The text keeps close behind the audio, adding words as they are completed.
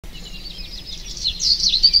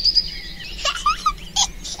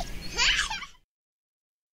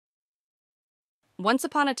Once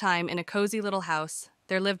upon a time, in a cozy little house,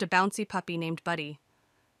 there lived a bouncy puppy named Buddy.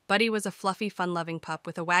 Buddy was a fluffy, fun-loving pup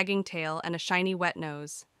with a wagging tail and a shiny, wet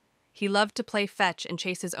nose. He loved to play fetch and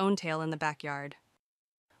chase his own tail in the backyard.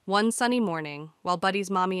 One sunny morning, while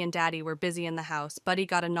Buddy's mommy and daddy were busy in the house, Buddy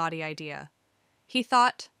got a naughty idea. He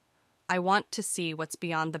thought, I want to see what's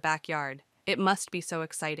beyond the backyard. It must be so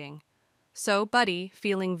exciting. So Buddy,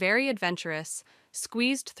 feeling very adventurous,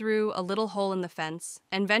 squeezed through a little hole in the fence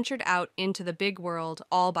and ventured out into the big world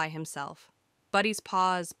all by himself. Buddy's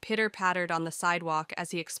paws pitter-pattered on the sidewalk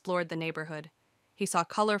as he explored the neighborhood. He saw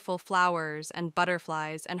colorful flowers and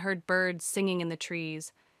butterflies and heard birds singing in the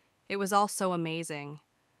trees. It was all so amazing.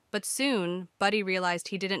 But soon, Buddy realized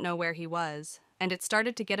he didn't know where he was, and it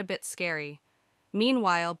started to get a bit scary.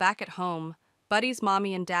 Meanwhile, back at home, Buddy's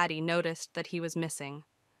mommy and daddy noticed that he was missing.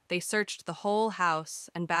 They searched the whole house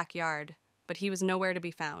and backyard, but he was nowhere to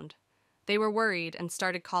be found. They were worried and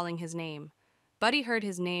started calling his name. Buddy heard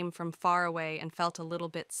his name from far away and felt a little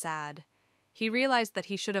bit sad. He realized that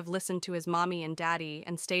he should have listened to his mommy and daddy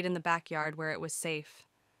and stayed in the backyard where it was safe.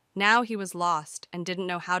 Now he was lost and didn't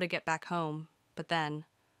know how to get back home. But then,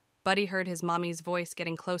 Buddy heard his mommy's voice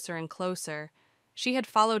getting closer and closer. She had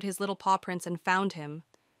followed his little paw prints and found him.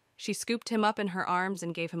 She scooped him up in her arms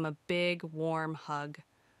and gave him a big, warm hug.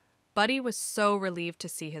 Buddy was so relieved to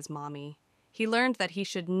see his mommy. He learned that he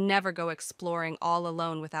should never go exploring all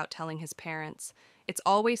alone without telling his parents. It's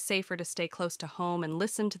always safer to stay close to home and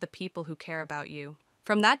listen to the people who care about you.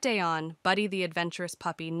 From that day on, Buddy the adventurous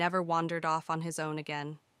puppy never wandered off on his own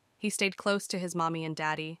again. He stayed close to his mommy and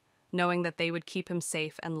daddy, knowing that they would keep him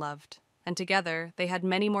safe and loved. And together, they had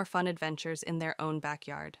many more fun adventures in their own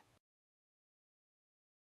backyard.